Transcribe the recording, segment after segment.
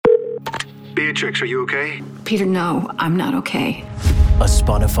Beatrix, are you okay? Peter, no, I'm not okay. A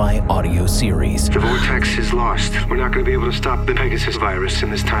Spotify audio series. The Vortex is lost. We're not going to be able to stop the Pegasus virus in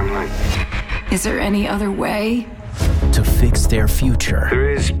this timeline. Is there any other way? To fix their future. There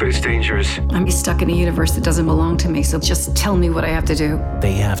is, but it's dangerous. I'm stuck in a universe that doesn't belong to me, so just tell me what I have to do.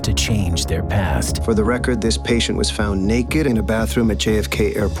 They have to change their past. For the record, this patient was found naked in a bathroom at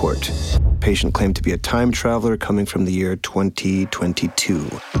JFK Airport. Patient claimed to be a time traveler coming from the year 2022.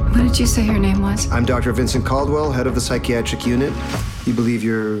 What did you say your name was? I'm Dr. Vincent Caldwell, head of the psychiatric unit. You believe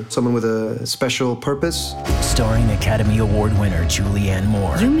you're someone with a special purpose? Starring Academy Award winner Julianne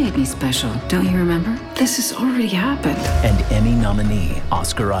Moore. You made me special, don't you remember? This has already happened. And Emmy nominee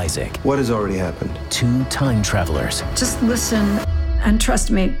Oscar Isaac. What has already happened? 2 time travelers. Just listen and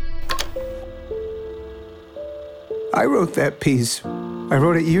trust me. I wrote that piece. I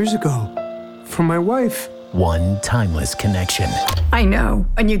wrote it years ago. For my wife. 1 timeless connection. I know,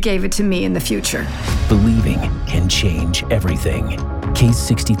 and you gave it to me in the future. Believing can change everything. Case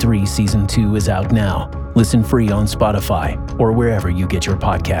 63 Season 2 is out now. Listen free on Spotify or wherever you get your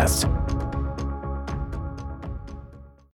podcasts.